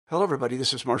Hello, everybody.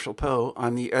 This is Marshall Poe.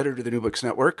 I'm the editor of the New Books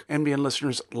Network. NBN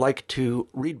listeners like to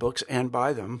read books and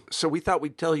buy them. So we thought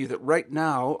we'd tell you that right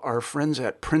now, our friends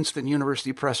at Princeton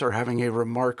University Press are having a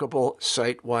remarkable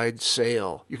site-wide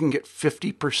sale. You can get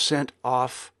 50%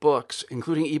 off books,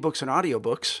 including ebooks and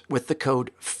audiobooks, with the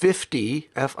code 50,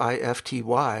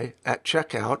 F-I-F-T-Y, at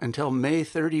checkout until May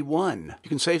 31. You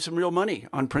can save some real money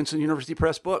on Princeton University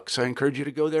Press books. I encourage you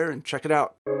to go there and check it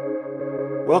out.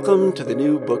 Welcome to the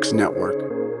New Books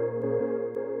Network.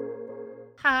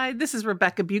 Hi, this is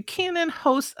Rebecca Buchanan,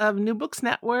 host of New Books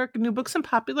Network, New Books and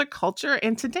Popular Culture,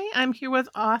 and today I'm here with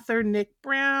author Nick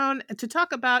Brown to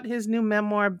talk about his new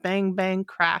memoir, Bang Bang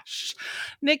Crash.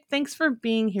 Nick, thanks for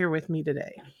being here with me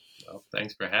today. Well,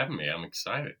 thanks for having me. I'm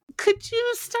excited. Could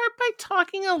you start by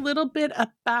talking a little bit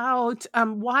about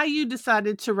why you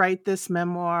decided to write this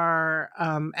memoir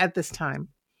at this time?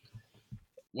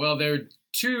 Well, there are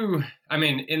two,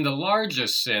 in the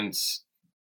largest sense,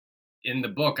 in the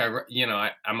book,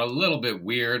 I'm a little bit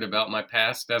weird about my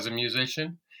past as a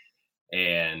musician,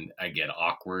 and I get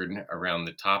awkward around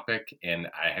the topic, and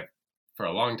I have, for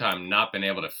a long time, not been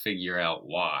able to figure out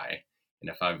why.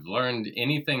 And if I've learned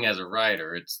anything as a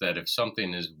writer, it's that if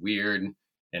something is weird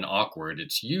and awkward,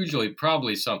 it's usually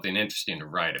probably something interesting to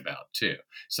write about, too.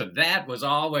 So that was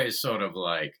always sort of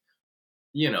like,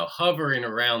 hovering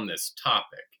around this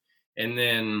topic. And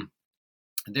then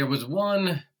there was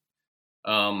one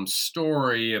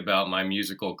story about my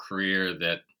musical career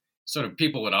that sort of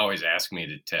people would always ask me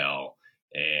to tell,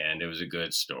 and it was a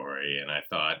good story, and I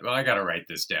thought, well, I got to write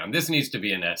this down. This needs to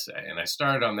be an essay, and I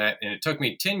started on that, and it took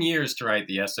me 10 years to write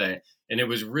the essay, and it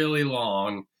was really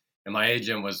long, and my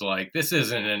agent was like, this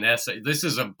isn't an essay, this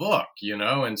is a book,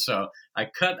 and so I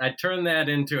turned that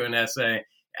into an essay.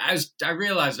 I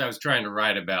realized I was trying to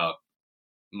write about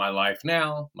my life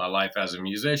now, my life as a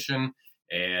musician,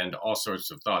 and all sorts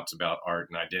of thoughts about art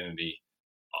and identity,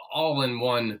 all in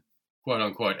one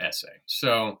quote-unquote essay.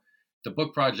 So the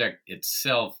book project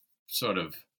itself sort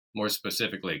of more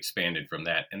specifically expanded from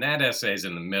that. And that essay is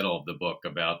in the middle of the book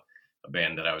about a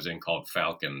band that I was in called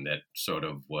Falcon that sort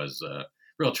of was a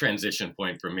real transition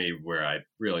point for me where I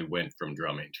really went from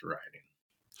drumming to writing.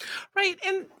 Right.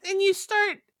 And you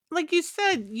start, like you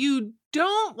said, you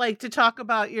don't like to talk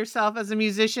about yourself as a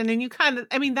musician, and you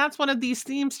that's one of these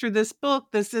themes through this book.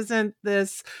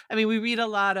 We read a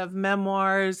lot of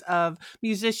memoirs of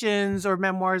musicians or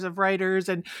memoirs of writers,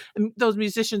 and those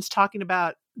musicians talking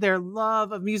about their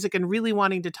love of music and really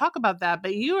wanting to talk about that.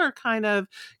 But you are kind of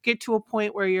get to a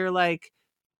point where you're like,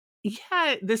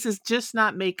 yeah, this is just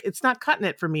it's not cutting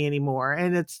it for me anymore.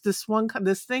 And it's this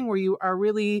thing where you are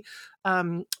really,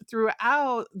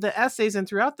 throughout the essays and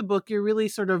throughout the book, you're really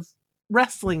sort of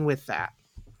wrestling with that.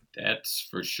 That's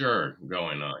for sure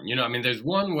going on. There's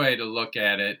one way to look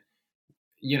at it,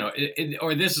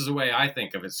 or this is the way I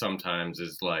think of it sometimes,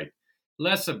 is like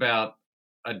less about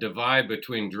a divide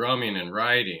between drumming and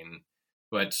writing,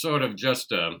 but sort of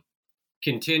just a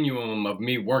continuum of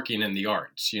me working in the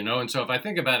arts, And so if I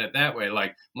think about it that way,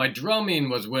 like my drumming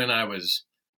was when I was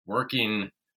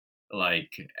working like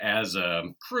as a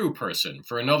crew person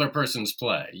for another person's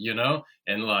play,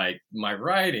 and like my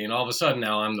writing, all of a sudden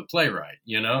now I'm the playwright,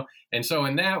 And so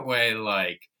in that way,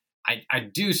 like I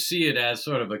do see it as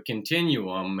sort of a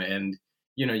continuum, and,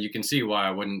 you can see why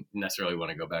I wouldn't necessarily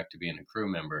want to go back to being a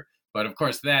crew member. But of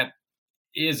course, that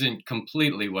isn't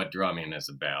completely what drumming is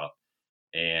about.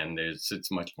 And it's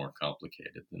much more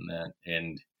complicated than that.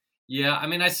 And yeah,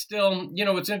 I still,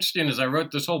 what's interesting is I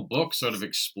wrote this whole book sort of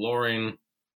exploring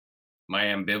my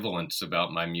ambivalence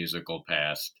about my musical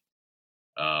past.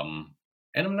 And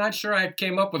I'm not sure I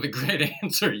came up with a great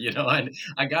answer.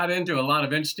 I got into a lot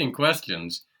of interesting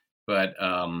questions, but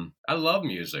I love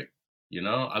music,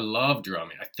 I love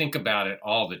drumming. I think about it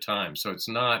all the time. So it's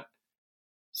not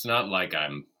like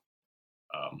I'm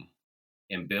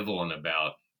ambivalent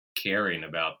about caring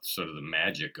about sort of the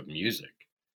magic of music,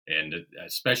 and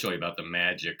especially about the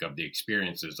magic of the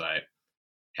experiences I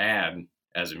had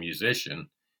as a musician.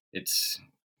 It's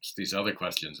these other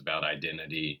questions about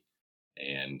identity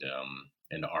and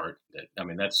art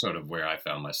that's sort of where I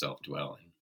found myself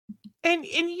dwelling. And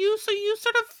you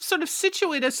sort of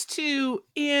situate us too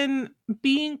in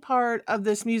being part of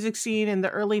this music scene in the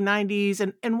early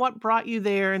 90s and what brought you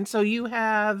there. And so you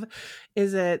have,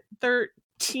 is it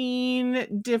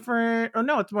 15 different, oh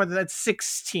no, it's more than that,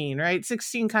 16, right?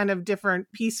 16 kind of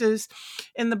different pieces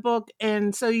in the book.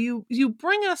 And so you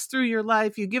bring us through your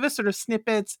life. You give us sort of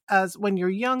snippets as when you're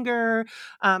younger,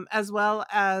 as well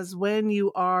as when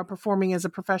you are performing as a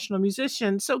professional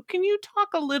musician. So can you talk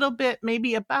a little bit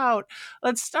maybe about,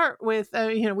 let's start with,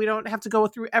 we don't have to go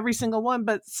through every single one,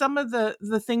 but some of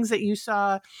the things that you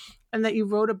saw and that you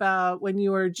wrote about when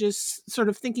you were just sort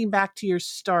of thinking back to your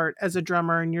start as a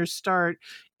drummer and your start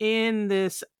in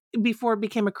this, before it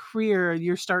became a career,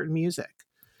 your start in music.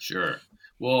 Sure.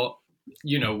 Well,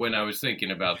 when I was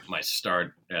thinking about my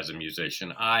start as a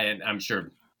musician, and I'm sure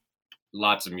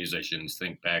lots of musicians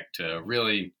think back to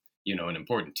really, an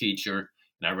important teacher.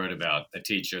 And I wrote about a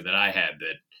teacher that I had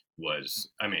that was,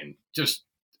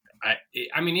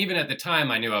 even at the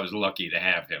time I knew I was lucky to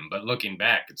have him, but looking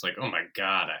back, it's like, oh my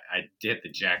God, I hit the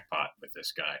jackpot with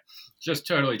this guy. Just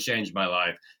totally changed my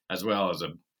life, as well as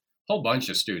a whole bunch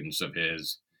of students of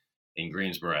his in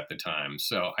Greensboro at the time.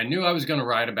 So I knew I was going to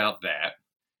write about that.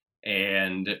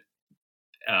 And,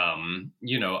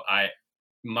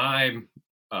 my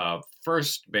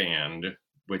first band,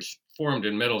 which formed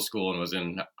in middle school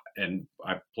and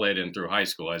I played in through high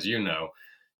school, as you know,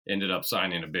 ended up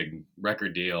signing a big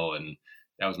record deal, and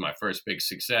that was my first big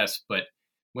success. But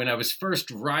when I was first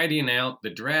writing out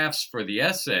the drafts for the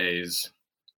essays,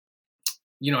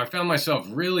 I found myself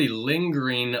really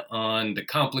lingering on the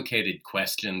complicated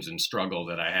questions and struggle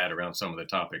that I had around some of the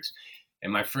topics.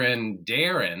 And my friend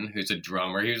Darren, who's a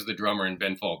drummer, he was the drummer in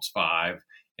Ben Folds 5,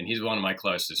 and he's one of my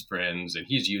closest friends, and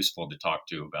he's useful to talk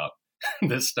to about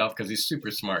this stuff because he's super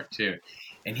smart too.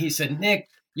 And he said, Nick,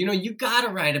 you got to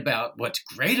write about what's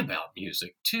great about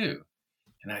music too.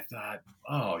 And I thought,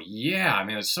 oh yeah,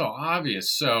 it's so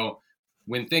obvious. So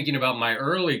when thinking about my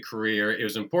early career, it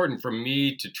was important for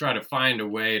me to try to find a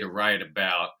way to write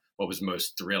about what was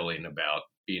most thrilling about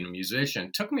being a musician.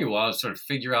 It took me a while to sort of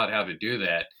figure out how to do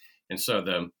that. And so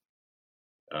the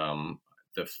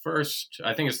first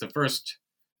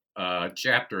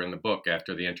chapter in the book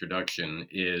after the introduction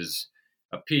is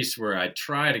a piece where I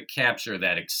try to capture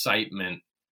that excitement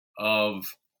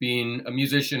of being a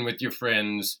musician with your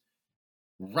friends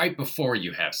right before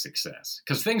you have success,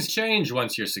 because things change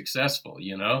once you're successful,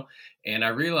 and I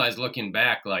realized looking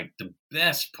back, like the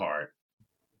best part,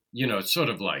 sort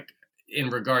of like in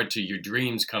regard to your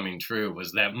dreams coming true,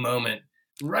 was that moment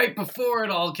right before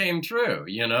it all came true,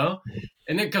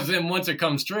 and then because then once it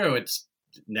comes true, it's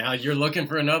now you're looking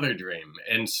for another dream.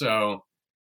 And so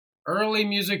early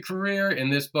music career, in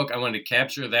this book, I wanted to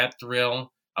capture that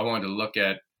thrill. I wanted to look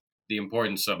at the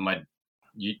importance of my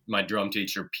drum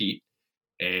teacher, Pete,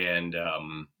 and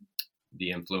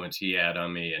the influence he had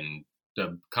on me, and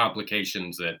the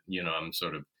complications that, I'm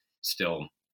sort of still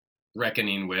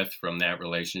reckoning with from that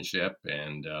relationship.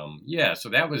 And so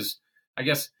that was, I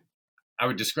guess I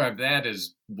would describe that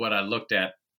as what I looked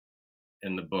at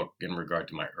in the book in regard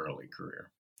to my early career.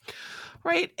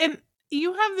 Right. And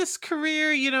you have this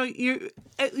career,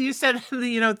 you said,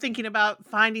 thinking about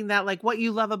finding that, like what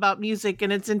you love about music.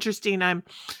 And it's interesting. I'm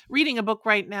reading a book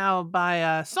right now by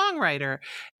a songwriter,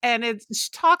 and it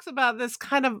talks about this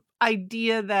kind of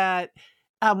idea that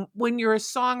when you're a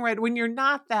songwriter, when you're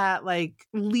not that like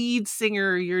lead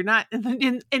singer, you're not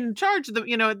in charge of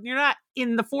you're not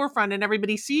in the forefront and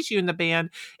everybody sees you in the band.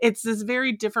 It's this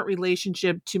very different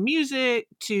relationship to music,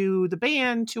 to the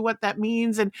band, to what that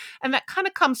means. And that kind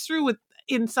of comes through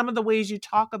in some of the ways you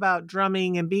talk about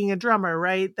drumming and being a drummer,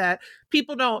 right? That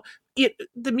people don't,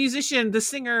 the musician, the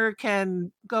singer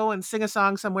can go and sing a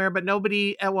song somewhere, but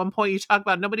nobody, at one point you talk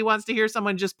about, nobody wants to hear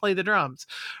someone just play the drums,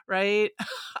 right?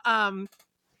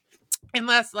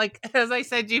 Unless, like, as I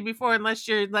said to you before, unless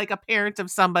you're like a parent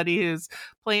of somebody who's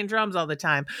playing drums all the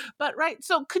time. But right.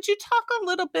 So could you talk a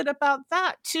little bit about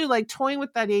that too? Like toying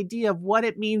with that idea of what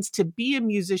it means to be a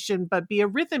musician, but be a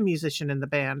rhythm musician in the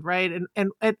band, right?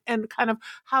 And kind of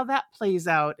how that plays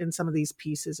out in some of these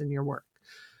pieces in your work.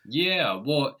 Yeah,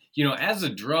 well, as a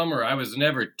drummer, I was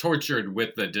never tortured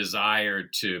with the desire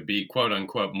to be quote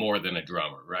unquote more than a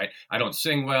drummer, right? I don't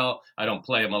sing well. I don't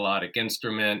play a melodic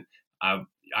instrument.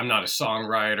 I'm not a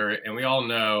songwriter, and we all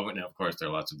know, and of course there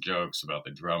are lots of jokes about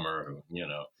the drummer who,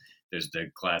 there's the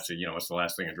classic, what's the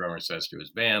last thing a drummer says to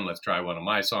his band? Let's try one of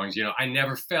my songs. I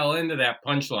never fell into that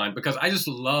punchline because I just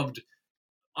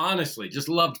honestly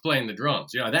loved playing the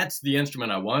drums. That's the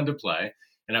instrument I wanted to play,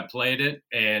 and I played it,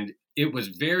 and it was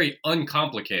very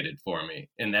uncomplicated for me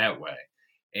in that way.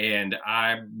 And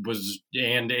I was,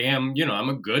 and am, I'm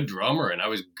a good drummer, and I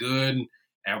was good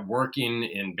at working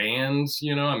in bands,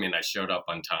 I mean, I showed up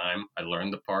on time. I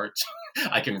learned the parts.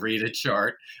 I can read a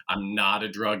chart. I'm not a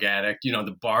drug addict.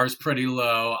 The bar's pretty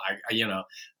low. I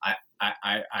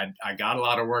got a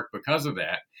lot of work because of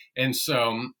that. And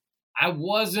so I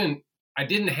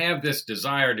didn't have this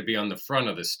desire to be on the front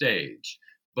of the stage.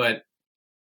 But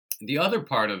the other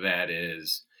part of that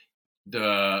is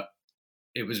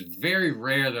it was very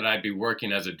rare that I'd be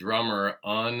working as a drummer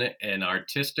on an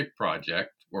artistic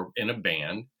project or in a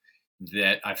band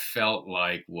that I felt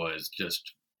like was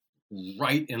just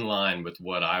right in line with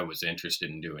what I was interested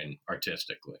in doing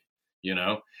artistically,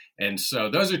 And so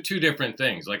those are two different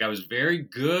things. Like, I was very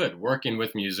good working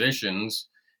with musicians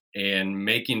and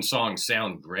making songs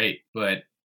sound great, but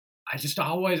I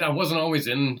wasn't always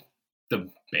in the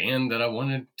band that I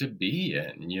wanted to be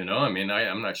in, I mean,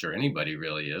 I'm not sure anybody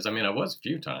really is. I mean, I was a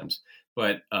few times,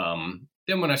 but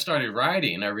then when I started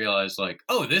writing, I realized, like,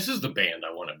 oh, this is the band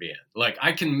I want to be in. Like,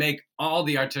 I can make all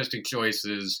the artistic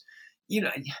choices.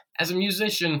 As a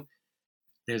musician,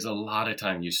 there's a lot of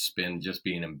time you spend just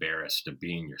being embarrassed of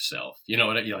being yourself. You know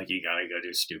what? You're like, you got to go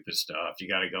do stupid stuff. You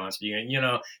got to go on,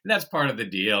 and that's part of the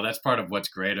deal. That's part of what's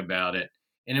great about it.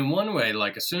 And in one way,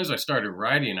 like, as soon as I started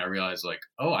writing, I realized, like,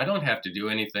 oh, I don't have to do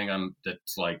anything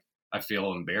that's like I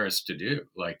feel embarrassed to do.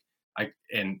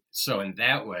 And so in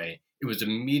that way, it was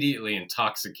immediately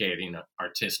intoxicating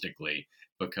artistically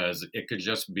because it could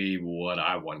just be what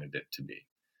I wanted it to be.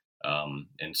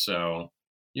 And so,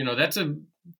 that's a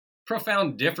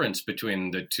profound difference between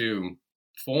the two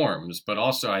forms. But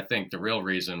also, I think the real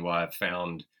reason why I've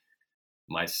found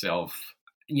myself,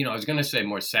 I was going to say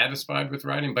more satisfied with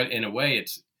writing, but in a way,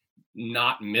 it's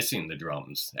not missing the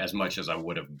drums as much as I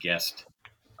would have guessed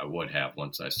I would have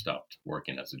once I stopped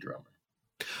working as a drummer.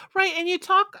 Right. And you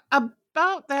talk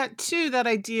about that too, that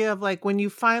idea of, like, when you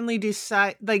finally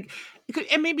decide, like,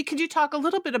 and maybe could you talk a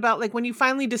little bit about, like, when you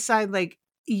finally decide, like,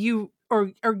 you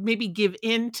or maybe give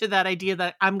in to that idea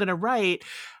that I'm going to write,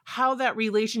 how that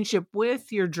relationship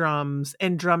with your drums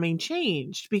and drumming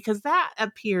changed, because that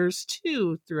appears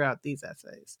too throughout these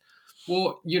essays.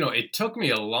 Well, it took me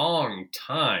a long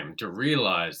time to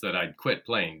realize that I'd quit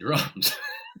playing drums.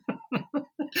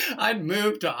 I'd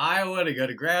moved to Iowa to go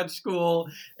to grad school,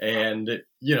 and,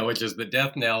 which is the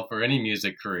death knell for any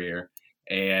music career.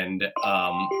 And,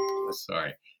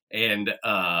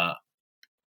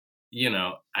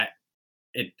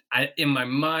 in my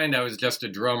mind, I was just a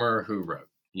drummer who wrote,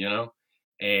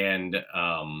 and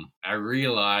I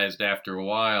realized after a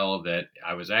while that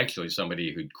I was actually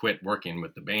somebody who'd quit working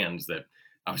with the bands that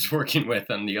I was working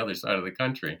with on the other side of the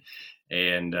country.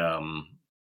 And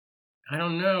I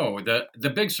don't know. The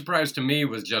big surprise to me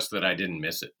was just that I didn't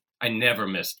miss it. I never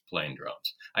missed playing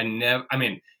drums.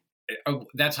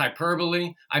 That's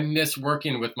hyperbole. I miss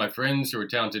working with my friends who are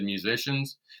talented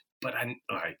musicians, but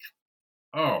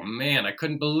oh man, I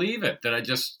couldn't believe it that I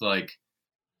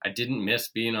didn't miss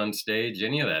being on stage,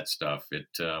 any of that stuff.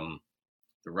 The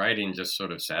writing just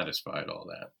sort of satisfied all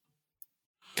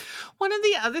that. One of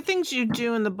the other things you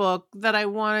do in the book that I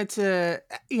wanted to,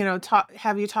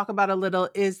 have you talk about a little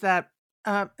is that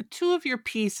two of your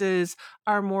pieces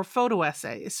are more photo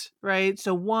essays, right?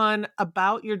 So one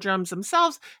about your drums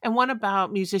themselves and one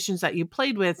about musicians that you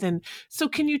played with. And so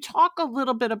can you talk a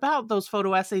little bit about those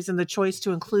photo essays and the choice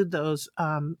to include those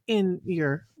in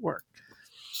your work?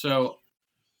 So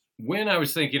when I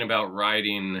was thinking about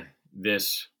writing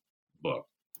this book,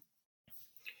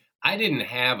 I didn't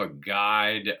have a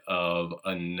guide of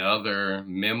another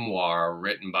memoir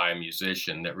written by a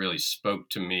musician that really spoke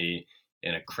to me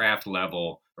in a craft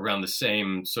level around the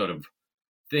same sort of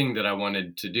thing that I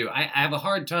wanted to do. I have a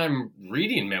hard time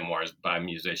reading memoirs by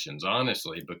musicians,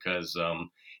 honestly, because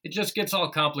it just gets all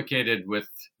complicated with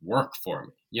work for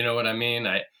me. You know what I mean?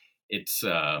 I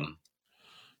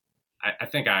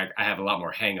think I have a lot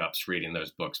more hang-ups reading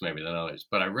those books maybe than others.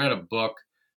 But I read a book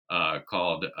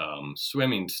called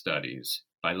Swimming Studies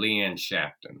by Leanne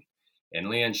Shapton. And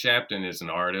Leanne Shapton is an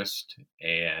artist,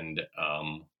 and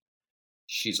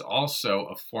she's also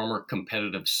a former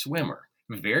competitive swimmer.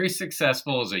 Very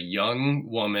successful as a young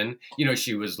woman.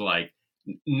 She was like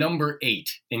number 8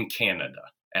 in Canada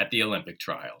at the Olympic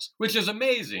trials, which is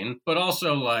amazing, but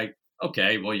also like,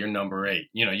 okay, well, you're number 8.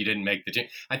 You didn't make the team.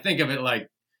 I think of it like,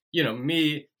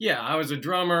 me, I was a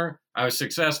drummer. I was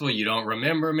successful. You don't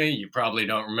remember me. You probably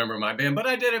don't remember my band, but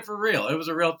I did it for real. It was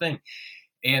a real thing.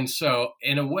 And so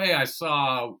in a way, I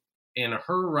saw in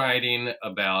her writing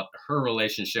about her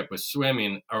relationship with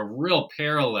swimming a real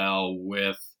parallel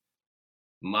with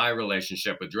my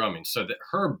relationship with drumming. So that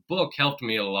her book helped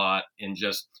me a lot in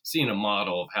just seeing a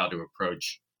model of how to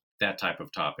approach that type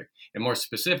of topic. And more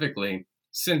specifically,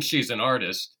 since she's an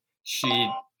artist she,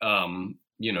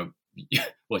 you know,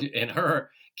 well, in her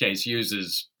case,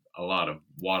 uses a lot of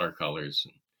watercolors,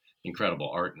 and incredible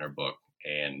art in her book.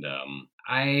 And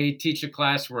I teach a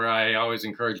class where I always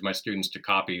encourage my students to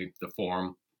copy the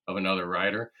form of another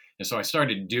writer. And so I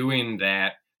started doing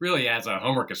that really as a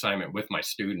homework assignment with my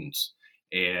students.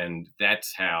 And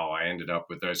that's how I ended up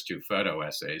with those 2 photo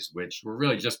essays, which were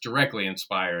really just directly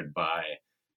inspired by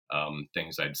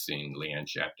things I'd seen Leanne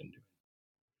Shapton do.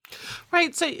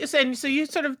 Right. So you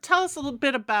sort of tell us a little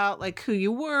bit about like who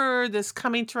you were, this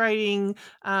coming to writing,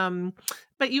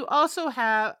 but you also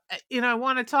have, I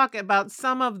want to talk about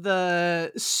some of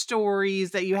the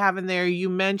stories that you have in there. You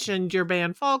mentioned your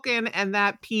band Falcon and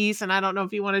that piece, and I don't know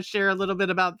if you want to share a little bit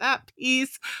about that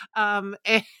piece, and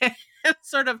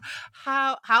sort of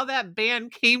how that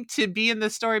band came to be in the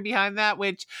story behind that,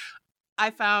 which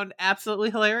I found absolutely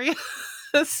hilarious.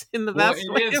 In the Well, best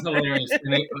it way. is hilarious.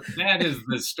 And that is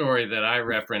the story that I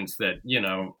reference that,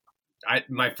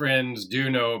 my friends do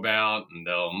know about, and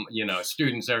they'll,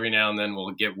 students every now and then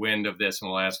will get wind of this and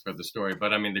will ask for the story.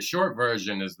 But I mean, the short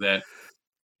version is that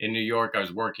in New York, I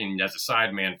was working as a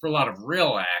sideman for a lot of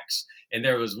real acts. And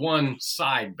there was one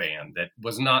side band that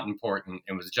was not important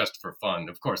and was just for fun.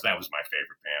 Of course, that was my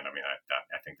favorite band. I mean,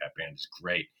 I think that band is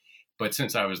great. But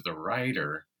since I was the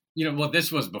writer,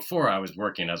 this was before I was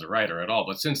working as a writer at all.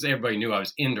 But since everybody knew I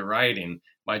was into writing,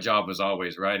 my job was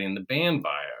always writing the band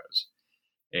bios.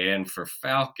 And for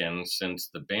Falcon, since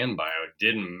the band bio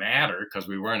didn't matter because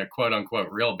we weren't a quote unquote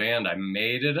real band, I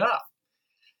made it up.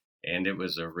 And it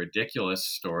was a ridiculous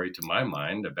story to my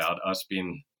mind about us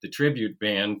being the tribute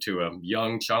band to a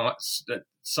young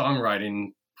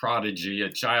songwriting prodigy,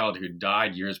 a child who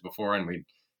died years before, and we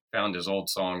found his old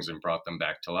songs and brought them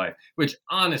back to life, which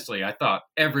honestly I thought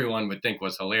everyone would think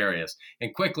was hilarious.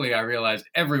 And quickly I realized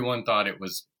everyone thought it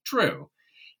was true,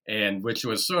 and which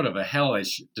was sort of a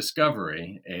hellish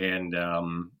discovery. And,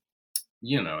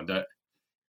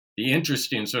 the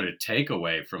interesting sort of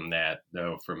takeaway from that,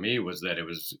 though, for me was that it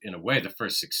was, in a way, the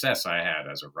first success I had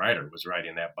as a writer was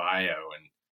writing that bio and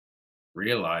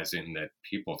realizing that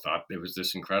people thought there was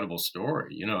this incredible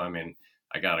story.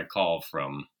 I got a call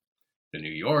from the New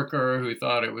Yorker who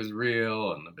thought it was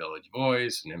real, and the Village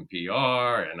Voice and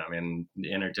NPR, and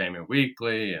the Entertainment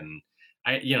Weekly. And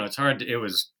it's hard it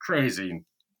was crazy,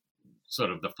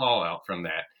 sort of the fallout from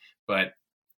that. But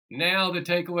now the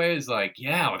takeaway is like,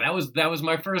 yeah, that was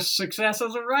my first success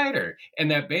as a writer. And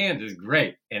that band is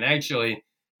great. And actually,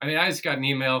 I just got an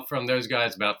email from those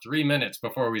guys about 3 minutes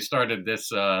before we started this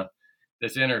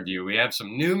interview. We have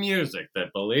some new music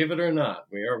that, believe it or not,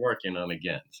 we are working on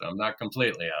again. So I'm not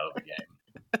completely out of the game.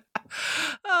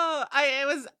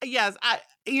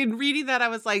 In reading that, I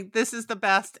was like, this is the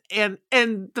best. And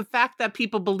the fact that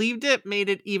people believed it made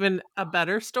it even a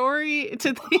better story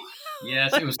to think.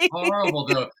 Yes, it was horrible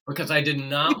though, because I did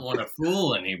not want to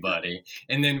fool anybody.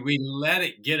 And then we let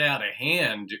it get out of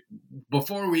hand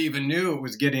before we even knew it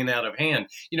was getting out of hand.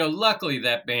 Luckily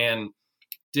that band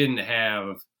didn't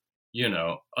have,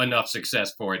 enough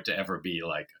success for it to ever be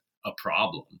like a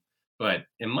problem. But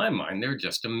in my mind, there are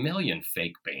just a million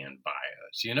fake band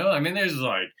bios, there's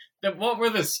like, what were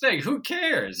the stakes? Who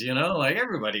cares? Like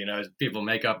everybody knows people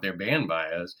make up their band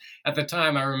bios. At the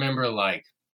time, I remember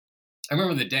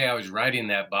the day I was writing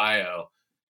that bio,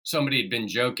 somebody had been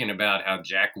joking about how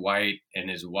Jack White and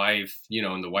his wife,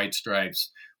 in the White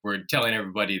Stripes, were telling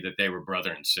everybody that they were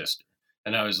brother and sister.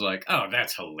 And I was like, oh,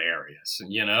 that's hilarious,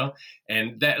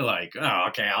 and that like, oh,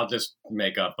 okay, I'll just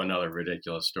make up another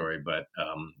ridiculous story. But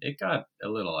it got a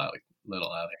little out of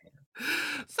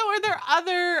hand. So are there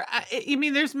other,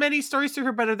 there's many stories to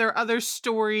her, but are there other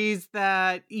stories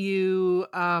that you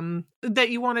want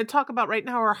to talk about right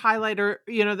now or highlight, or,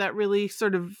 that really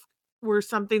sort of were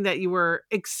something that you were,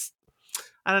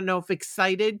 I don't know if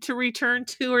excited to return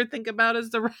to or think about as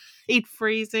the right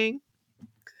phrasing?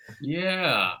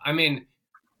 Yeah.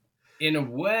 In a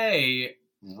way,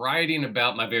 writing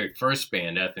about my very first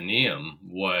band, Athenaeum,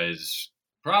 was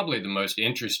probably the most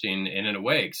interesting and in a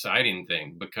way exciting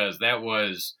thing, because that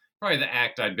was probably the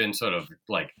act I'd been sort of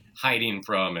like hiding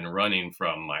from and running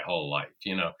from my whole life.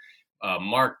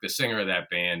 Mark, the singer of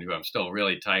that band, who I'm still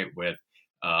really tight with,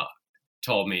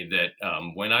 told me that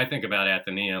when I think about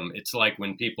Athenaeum, it's like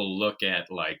when people look at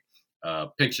like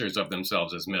pictures of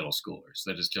themselves as middle schoolers.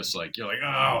 That is just like, you're like,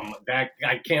 oh,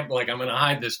 I can't, like, I'm going to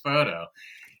hide this photo.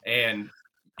 And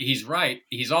he's right.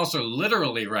 He's also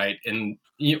literally right in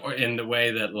the way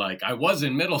that, like, I was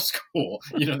in middle school.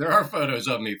 There are photos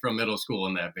of me from middle school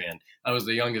in that band. I was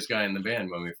the youngest guy in the band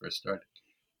when we first started.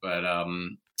 But,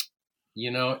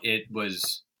 it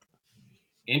was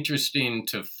interesting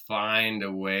to find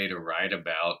a way to write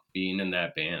about being in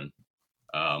that band.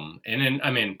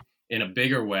 In a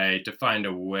bigger way, to find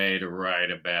a way to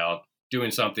write about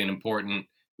doing something important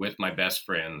with my best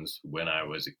friends when I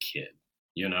was a kid,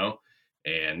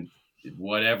 and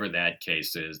whatever that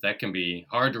case is, that can be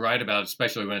hard to write about,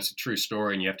 especially when it's a true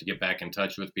story and you have to get back in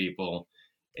touch with people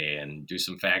and do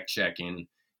some fact checking.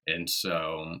 And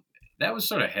so that was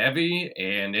sort of heavy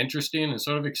and interesting and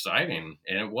sort of exciting.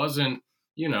 And it wasn't,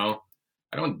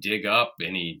 I don't dig up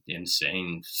any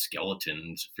insane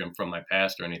skeletons from my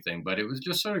past or anything, but it was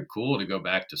just sort of cool to go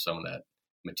back to some of that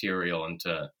material and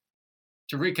to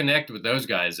reconnect with those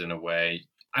guys in a way.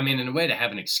 In a way to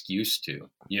have an excuse to,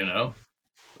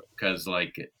 because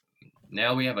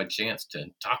now we have a chance to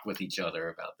talk with each other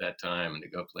about that time and to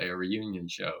go play a reunion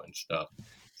show and stuff.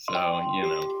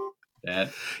 So,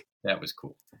 that was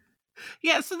cool.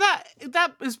 Yeah, so that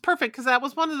is perfect, because that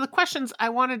was one of the questions I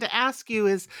wanted to ask you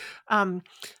is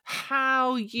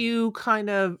how you kind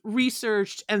of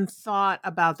researched and thought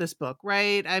about this book,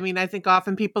 right? I think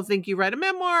often people think you write a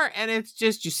memoir and it's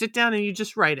just you sit down and you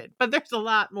just write it, but there's a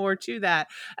lot more to that.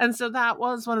 And so that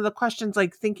was one of the questions,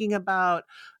 like thinking about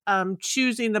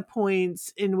choosing the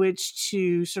points in which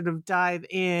to sort of dive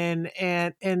in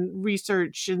and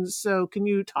research. And so can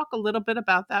you talk a little bit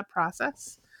about that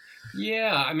process?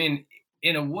 Yeah,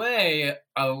 in a way,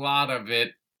 a lot of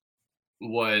it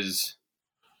was,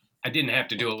 I didn't have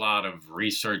to do a lot of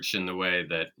research in the way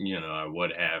that, I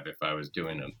would have if I was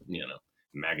doing a,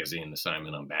 magazine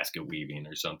assignment on basket weaving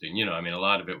or something. A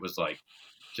lot of it was like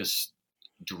just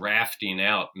drafting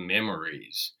out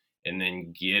memories and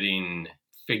then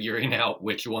figuring out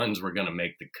which ones were going to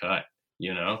make the cut,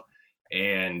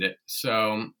 And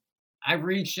so I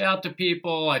reached out to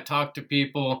people, I talked to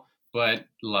people, but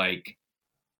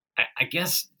I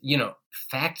guess,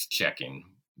 fact checking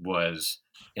was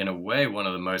in a way one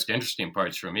of the most interesting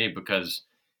parts for me, because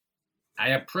I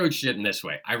approached it in this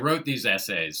way. I wrote these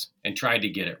essays and tried to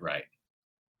get it right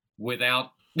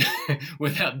without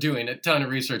doing a ton of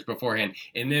research beforehand,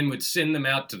 and then would send them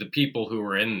out to the people who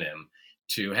were in them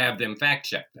to have them fact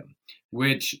check them,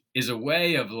 which is a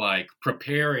way of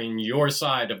preparing your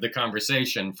side of the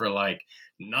conversation for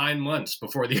 9 months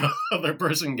before the other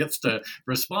person gets to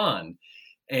respond.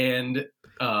 And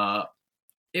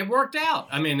it worked out.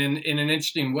 In an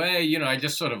interesting way, I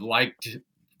just sort of liked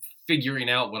figuring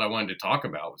out what I wanted to talk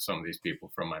about with some of these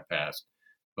people from my past.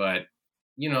 But,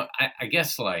 I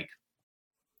guess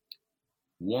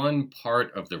one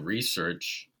part of the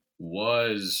research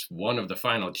was one of the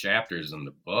final chapters in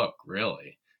the book,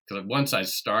 really. Because once I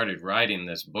started writing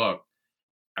this book,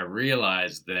 I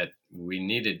realized that we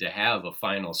needed to have a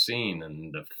final scene,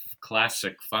 and the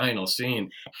classic final scene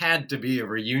had to be a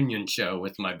reunion show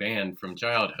with my band from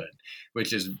childhood,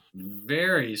 which is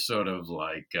very sort of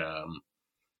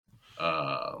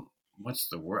what's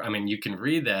the word? You can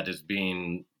read that as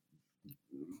being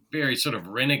very sort of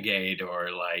renegade, or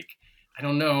I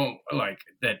don't know,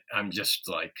 that I'm just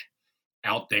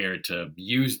out there to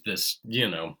use this,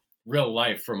 real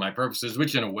life for my purposes,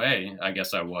 which in a way, I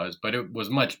guess I was, but it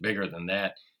was much bigger than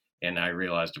that. And I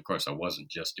realized, of course, I wasn't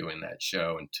just doing that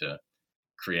show and to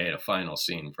create a final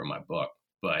scene for my book.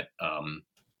 But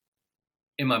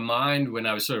in my mind, when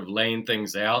I was sort of laying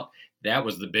things out, that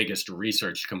was the biggest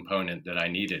research component that I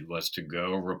needed, was to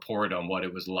go report on what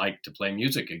it was like to play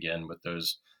music again with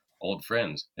those old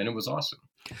friends. And it was awesome.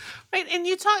 Right. And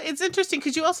it's interesting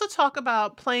because you also talk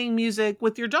about playing music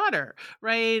with your daughter,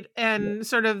 right? And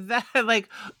sort of that,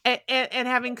 and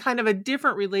having kind of a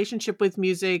different relationship with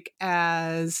music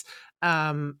as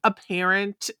a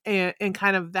parent, and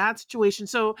kind of that situation.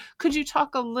 So could you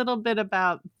talk a little bit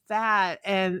about that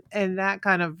and that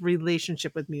kind of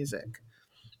relationship with music?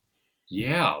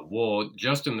 Yeah. Well,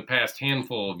 just in the past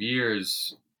handful of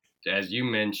years, as you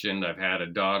mentioned, I've had a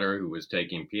daughter who was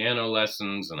taking piano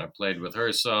lessons, and I played with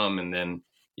her some. And then,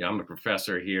 I'm a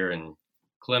professor here in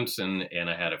Clemson, and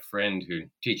I had a friend who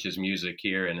teaches music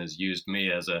here and has used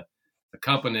me as a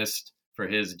accompanist for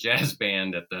his jazz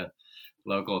band at the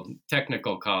local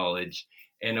technical college.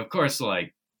 And of course,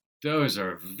 those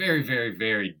are very, very,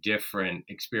 very different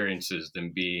experiences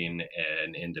than being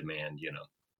an in-demand,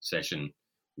 session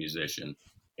musician.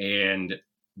 And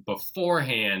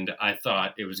beforehand, I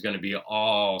thought it was going to be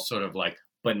all sort of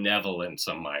benevolence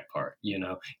on my part,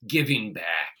 giving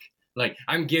back.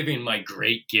 I'm giving my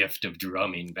great gift of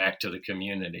drumming back to the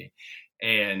community.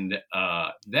 And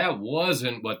that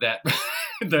wasn't what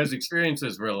those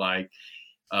experiences were like.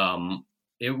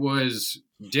 It was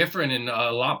different and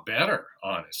a lot better,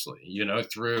 honestly,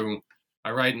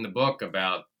 I write in the book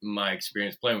about my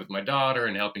experience playing with my daughter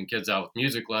and helping kids out with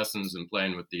music lessons and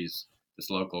playing with these this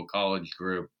local college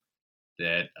group,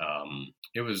 that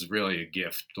it was really a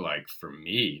gift, like for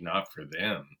me, not for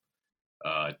them,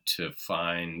 to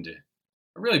find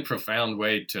a really profound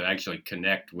way to actually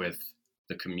connect with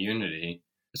the community,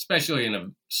 especially in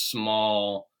a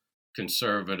small,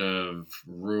 conservative,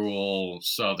 rural,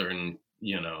 southern,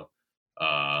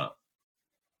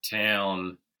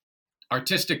 town.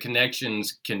 Artistic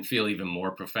connections can feel even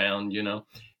more profound,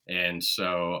 and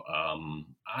so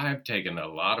I've taken a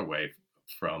lot away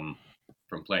from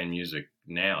playing music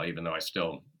now, even though I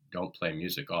still don't play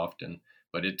music often.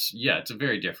 But it's a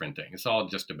very different thing. It's all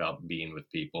just about being with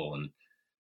people and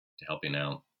helping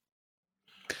out.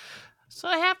 So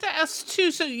I have to ask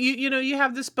too. So you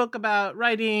have this book about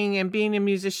writing and being a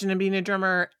musician and being a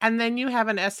drummer, and then you have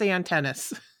an essay on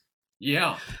tennis.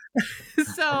 Yeah.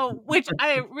 So, which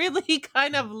I really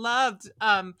kind of loved.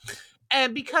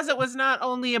 And because it was not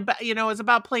only about, it was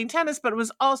about playing tennis, but it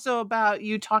was also about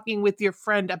you talking with your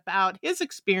friend about his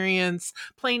experience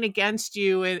playing against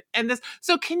you and this.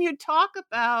 So can you talk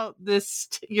about this,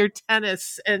 your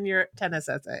tennis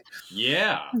essay?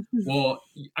 Yeah. Well,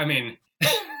 I mean,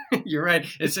 you're right.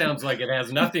 It sounds like it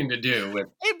has nothing to do with.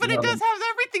 But it does have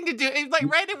everything to do.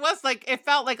 It was like, it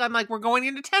felt like I'm like, we're going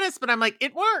into tennis, but I'm like,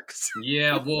 it works.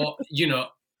 Yeah. Well,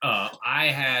 I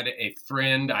have a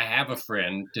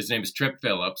friend, his name is Trip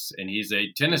Phillips, and he's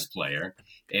a tennis player.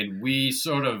 And we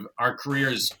our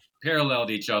careers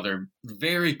paralleled each other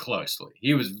very closely.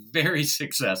 He was very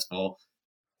successful,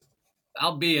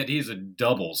 albeit he's a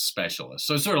doubles specialist.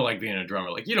 So sort of like being a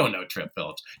drummer. Like, you don't know Trip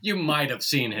Phillips. You might have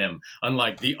seen him on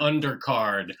like the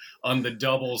undercard on the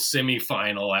doubles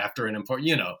semifinal after an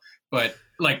important, but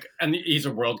like, and he's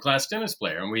a world-class tennis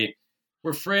player. And we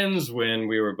were friends when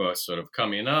we were both sort of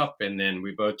coming up, and then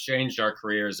we both changed our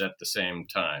careers at the same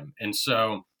time. And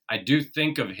so I do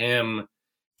think of him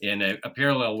in a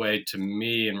parallel way to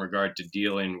me in regard to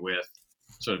dealing with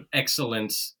sort of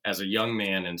excellence as a young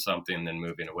man in something and then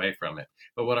moving away from it.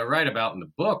 But what I write about in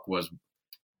the book was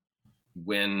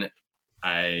when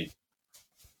I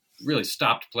really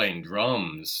stopped playing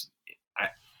drums,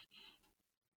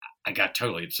 I got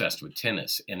totally obsessed with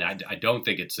tennis. And I don't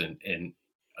think it's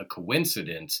a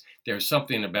coincidence. There's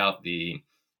something about the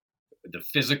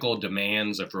physical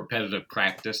demands of repetitive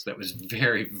practice that was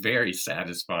very, very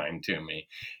satisfying to me.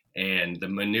 And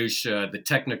the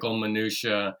technical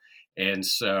minutia. And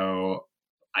so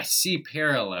I see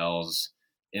parallels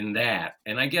in that.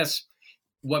 And I guess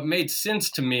what made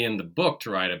sense to me in the book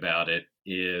to write about it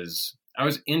is I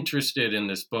was interested in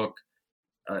this book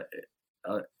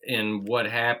in what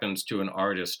happens to an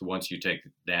artist once you take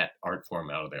that art form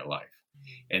out of their life.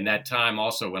 And that time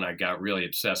also when I got really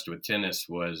obsessed with tennis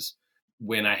was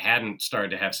when I hadn't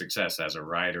started to have success as a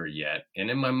writer yet. And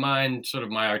in my mind, sort of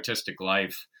my artistic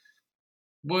life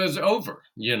was over,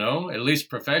 at least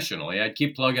professionally. I'd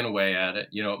keep plugging away at it.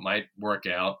 It might work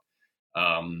out.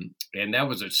 And that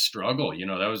was a struggle,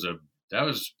 that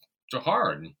was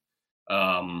hard.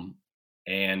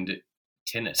 And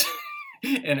tennis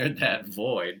entered that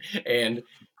void. And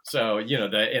so,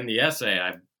 in the essay,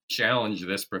 I challenged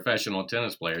this professional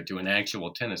tennis player to an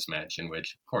actual tennis match in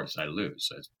which, of course, I lose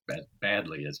as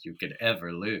badly as you could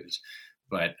ever lose.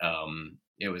 But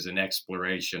it was an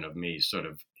exploration of me sort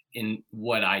of in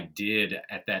what I did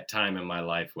at that time in my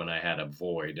life when I had a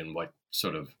void and what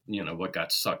sort of, what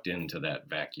got sucked into that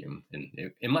vacuum. And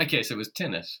in my case, it was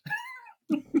tennis.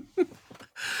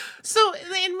 So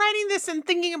in writing this and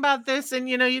thinking about this, and,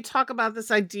 you talk about this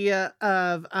idea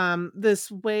of this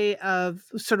way of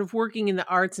sort of working in the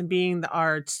arts and being the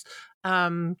arts.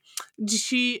 Are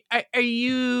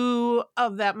you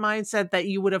of that mindset that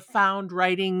you would have found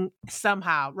writing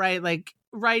somehow, right? Like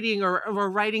writing or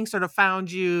writing sort of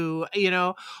found you,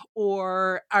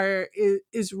 or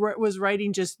was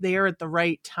writing just there at the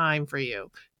right time for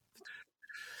you?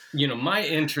 My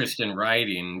interest in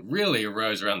writing really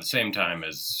arose around the same time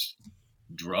as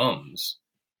drums.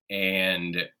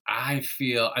 And I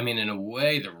feel, in a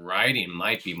way, the writing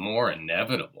might be more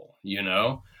inevitable,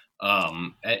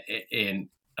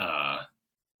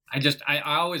 I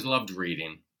always loved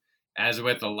reading. As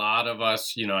with a lot of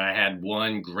us, I had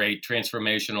one great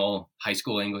transformational high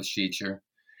school English teacher.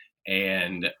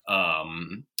 And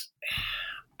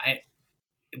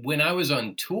when I was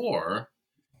on tour,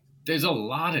 there's a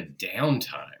lot of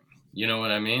downtime, you know what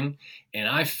I mean? And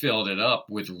I filled it up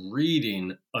with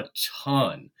reading a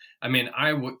ton.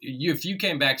 If you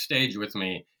came backstage with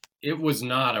me, it was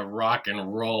not a rock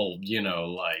and roll,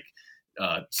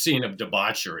 scene of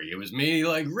debauchery. It was me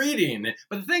like reading.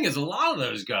 But the thing is, a lot of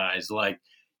those guys, like,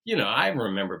 I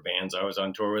remember bands I was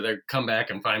on tour with, they'd come back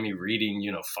and find me reading,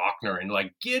 Faulkner and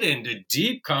like get into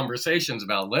deep conversations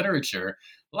about literature.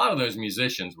 A lot of those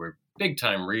musicians were big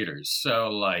time readers. So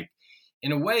like,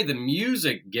 in a way, the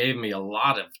music gave me a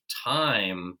lot of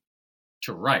time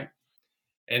to write.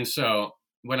 And so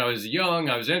when I was young,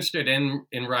 I was interested in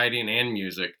writing and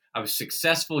music. I was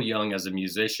successful young as a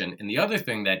musician. And the other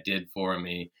thing that did for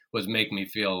me was make me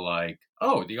feel like,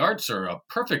 oh, the arts are a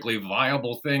perfectly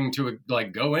viable thing to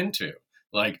like go into.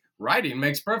 Like writing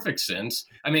makes perfect sense.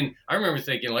 I mean, I remember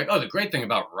thinking like, oh, the great thing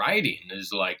about writing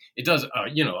is like, it does, a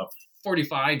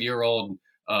 45-year-old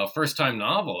first-time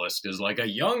novelist is like a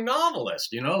young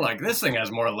novelist, like this thing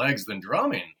has more legs than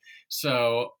drumming.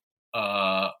 So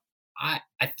I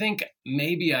think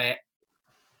maybe I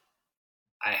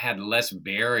had less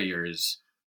barriers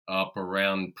up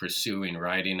around pursuing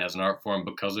writing as an art form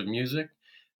because of music.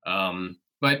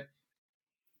 But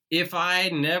if I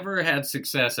never had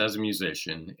success as a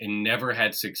musician and never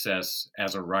had success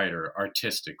as a writer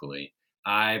artistically,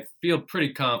 I feel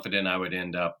pretty confident I would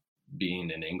end up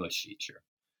being an English teacher.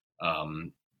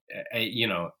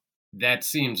 That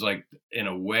seems like, in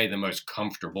a way, the most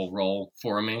comfortable role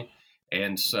for me.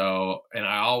 And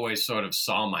I always sort of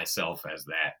saw myself as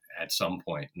that at some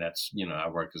point. And that's, I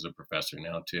work as a professor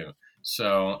now too.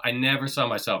 So I never saw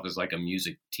myself as like a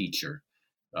music teacher.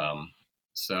 I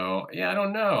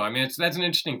don't know. I mean, that's an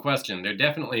interesting question. They're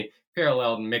definitely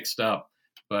paralleled and mixed up,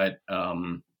 but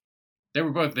they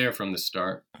were both there from the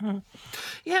start. Mm-hmm.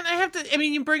 Yeah, and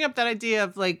you bring up that idea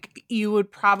of like you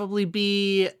would probably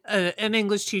be an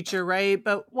English teacher, right?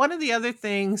 But one of the other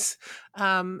things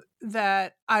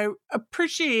that I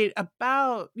appreciate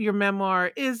about your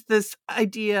memoir is this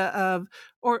idea of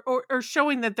or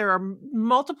showing that there are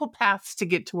multiple paths to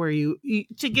get to where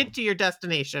to get to your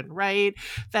destination, right?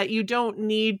 That you don't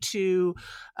need to,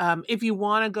 if you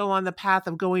want to go on the path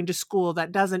of going to school,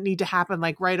 that doesn't need to happen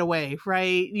like right away,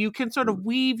 right? You can sort of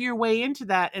weave your way into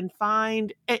that and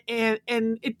find, and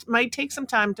it might take some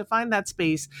time to find that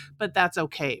space, but that's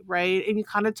okay, right? And you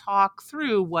kind of talk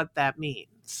through what that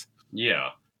means. Yeah.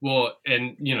 Well,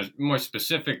 and, more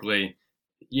specifically,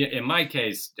 in my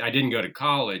case, I didn't go to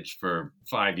college for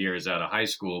 5 years out of high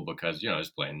school because, I was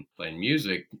playing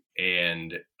music,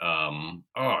 and,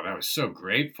 that was so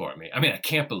great for me. I mean, I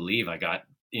can't believe I got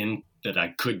in that I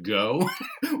could go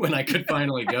when I could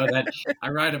finally go. That I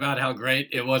write about how great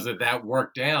it was that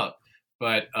worked out.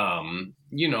 But,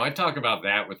 I talk about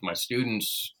that with my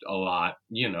students a lot.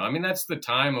 I mean, that's the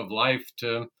time of life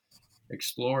to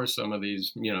explore some of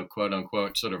these, quote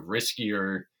unquote, sort of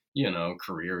riskier,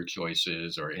 career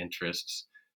choices or interests.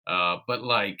 But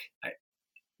like,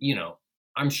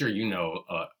 I'm sure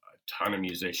a ton of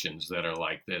musicians that are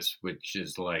like this, which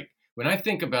is like, when I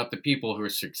think about the people who are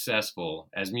successful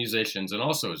as musicians and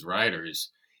also as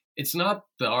writers, it's not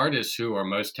the artists who are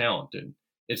most talented.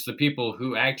 It's the people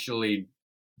who actually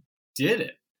did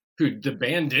it. Who the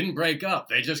band didn't break up.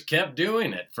 They just kept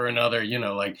doing it for another,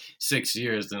 like 6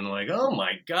 years. And like, oh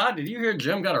my God, did you hear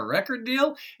Jim got a record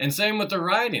deal? And same with the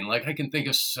writing. Like I can think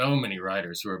of so many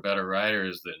writers who are better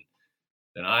writers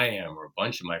than I am, or a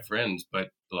bunch of my friends, but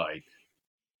like,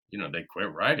 they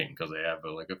quit writing because they have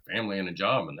a family and a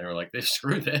job, and they were like,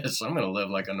 screw this, I'm going to live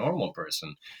like a normal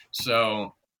person.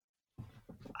 So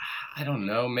I don't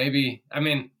know, maybe, I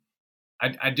mean,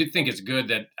 I do think it's good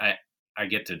that I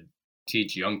get to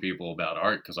teach young people about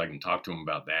art because I can talk to them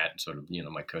about that and sort of,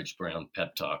 my Coach Brown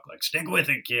pep talk, like stick with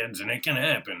it, kids, and it can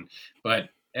happen. But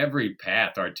every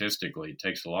path artistically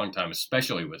takes a long time,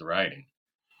 especially with writing.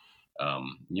 I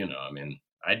mean,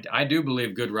 I do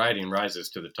believe good writing rises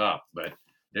to the top, but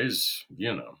there's,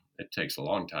 it takes a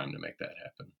long time to make that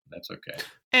happen. That's okay.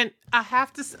 And I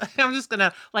have to, I'm just going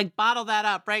to like bottle that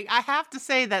up, right? I have to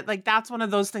say that like, that's one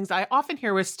of those things I often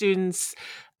hear with students.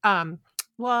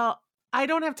 Well, I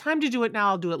don't have time to do it now.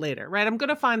 I'll do it later, right? I'm going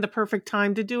to find the perfect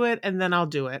time to do it, and then I'll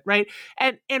do it, right?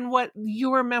 And what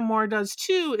your memoir does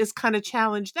too is kind of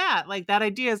challenge that. Like that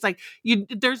idea is like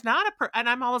there's not and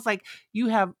I'm always like, you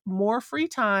have more free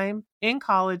time in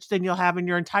college than you'll have in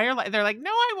your entire life. They're like,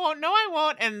 no, I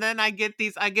won't. And then I get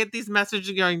these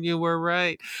messages going, you were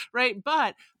right.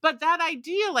 But that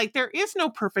idea, like there is no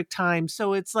perfect time.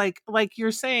 So it's like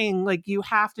you're saying, like you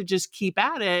have to just keep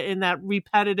at it in that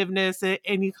repetitiveness.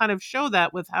 And you kind of show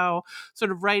that with how sort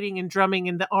of writing and drumming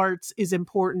and the arts is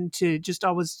important to just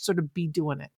always sort of be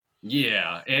doing it.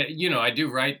 Yeah. I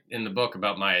do write in the book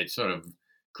about my sort of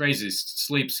crazy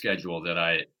sleep schedule that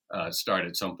I start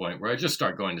at some point where I just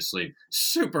start going to sleep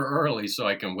super early so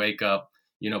I can wake up,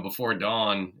 before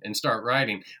dawn and start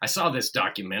writing. I saw this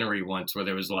documentary once where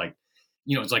there was like,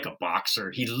 it's like a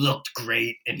boxer. He looked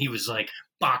great and he was like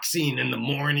boxing in the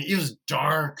morning. It was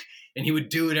dark, and he would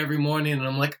do it every morning. And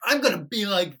I'm like, I'm going to be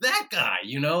like that guy,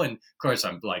 you know? And of course,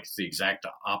 I'm like, it's the exact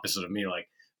opposite of me, like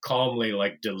calmly,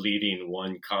 like deleting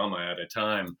one comma at a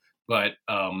time. But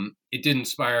it did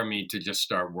inspire me to just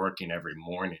start working every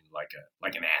morning like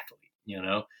an athlete, you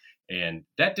know? And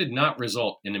that did not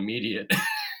result in immediate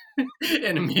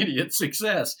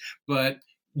success. But,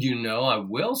 you know, I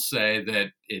will say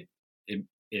that it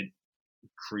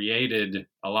created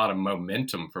a lot of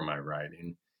momentum for my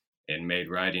writing and made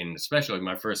writing, especially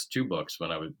my first 2 books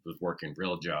when I was working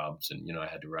real jobs and, you know, I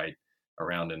had to write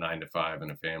around a 9-to-5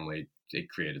 and a family. It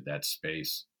created that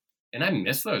space. And I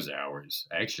miss those hours,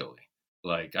 actually.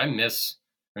 Like I mean,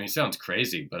 it sounds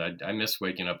crazy, but I miss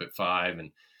waking up at 5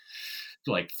 and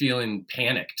like feeling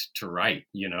panicked to write,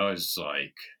 you know. It's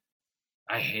like,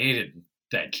 I hated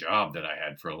that job that I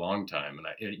had for a long time. And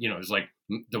it was like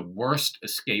the worst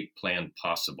escape plan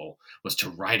possible was to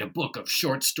write a book of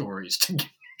short stories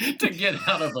to get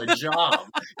out of a job,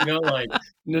 you know, like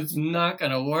it's not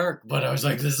going to work, but I was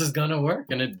like, this is going to work.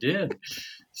 And it did.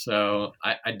 So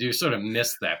I do sort of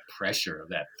miss that pressure,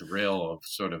 that thrill of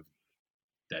sort of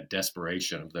that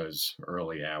desperation of those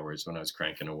early hours when I was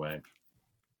cranking away.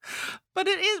 But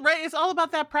it is right. It's all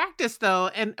about that practice, though,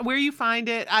 and where you find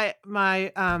it.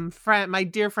 My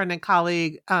dear friend and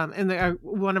colleague, and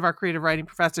one of our creative writing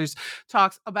professors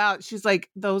talks about. She's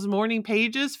like, those morning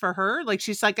pages for her. Like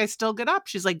she's like, I still get up.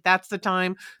 She's like, that's the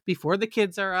time before the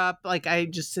kids are up. Like I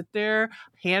just sit there,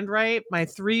 handwrite my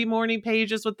 3 morning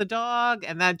pages with the dog,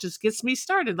 and that just gets me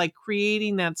started. Like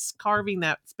carving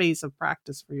that space of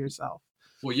practice for yourself.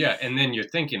 Well, yeah, and then you're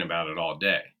thinking about it all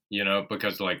day. You know,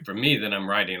 because like for me, then I'm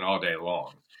writing all day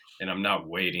long, and I'm not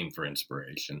waiting for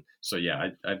inspiration. So yeah,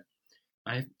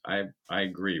 I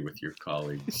agree with your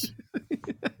colleagues.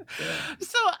 Yeah.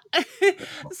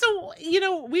 So you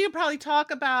know, we could probably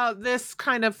talk about this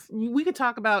kind of. We could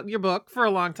talk about your book for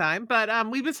a long time, but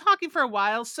we've been talking for a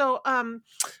while. So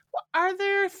are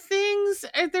there things?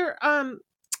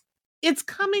 It's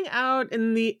coming out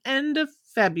in the end of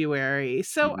February.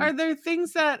 So are there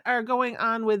things that are going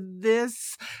on with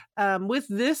this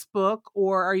book,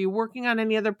 or are you working on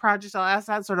any other projects? I'll ask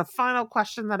that sort of final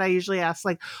question that I usually ask,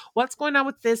 like what's going on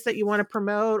with this that you want to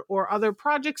promote, or other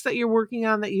projects that you're working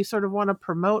on that you sort of want to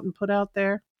promote and put out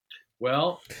there?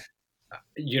 Well,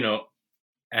 you know,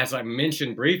 as I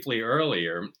mentioned briefly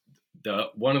earlier,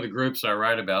 one of the groups I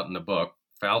write about in the book,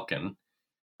 Falcon,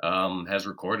 has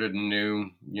recorded a new,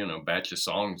 you know, batch of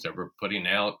songs that we're putting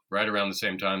out right around the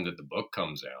same time that the book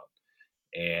comes out.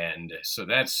 And so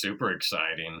that's super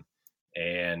exciting.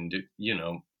 And, you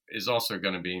know, is also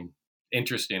going to be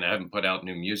interesting. I haven't put out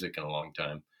new music in a long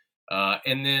time.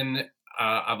 And then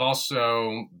I've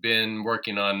also been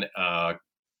working on a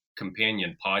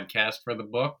companion podcast for the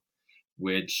book,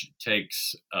 which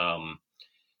takes,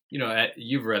 you know,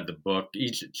 you've read the book.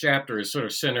 Each chapter is sort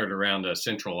of centered around a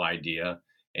central idea.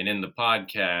 And in the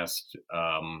podcast,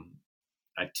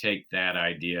 I take that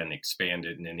idea and expand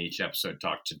it, and in each episode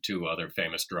talk to 2 other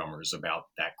famous drummers about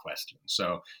that question.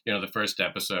 So, you know, the first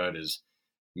episode is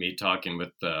me talking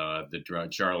with the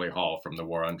Charlie Hall from the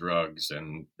War on Drugs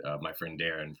and my friend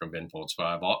Darren from Ben Folds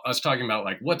 5. Us talking about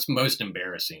like what's most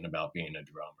embarrassing about being a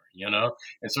drummer, you know,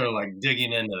 and sort of like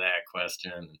digging into that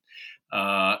question.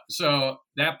 So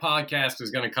that podcast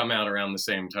is going to come out around the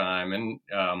same time, and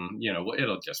you know,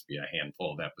 it'll just be a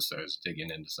handful of episodes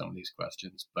digging into some of these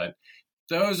questions. But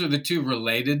those are the 2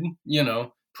 related, you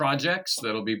know, projects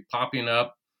that'll be popping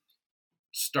up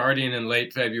starting in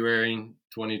late February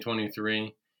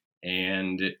 2023,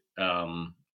 and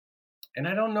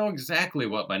I don't know exactly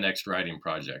what my next writing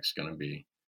project's going to be.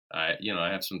 You know,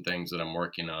 I have some things that I'm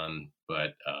working on,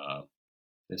 but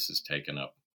this has taken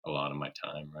up a lot of my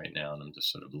time right now, and I'm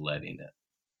just sort of letting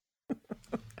it.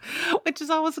 Which is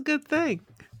always a good thing.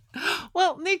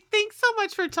 Well, Nick, thanks so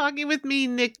much for talking with me.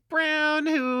 Nick Brown,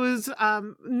 whose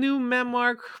new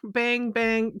memoir, Bang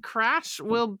Bang Crash,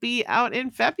 will be out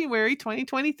in February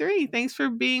 2023. Thanks for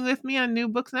being with me on New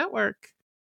Books Network.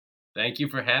 Thank you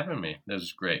for having me. This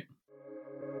was great.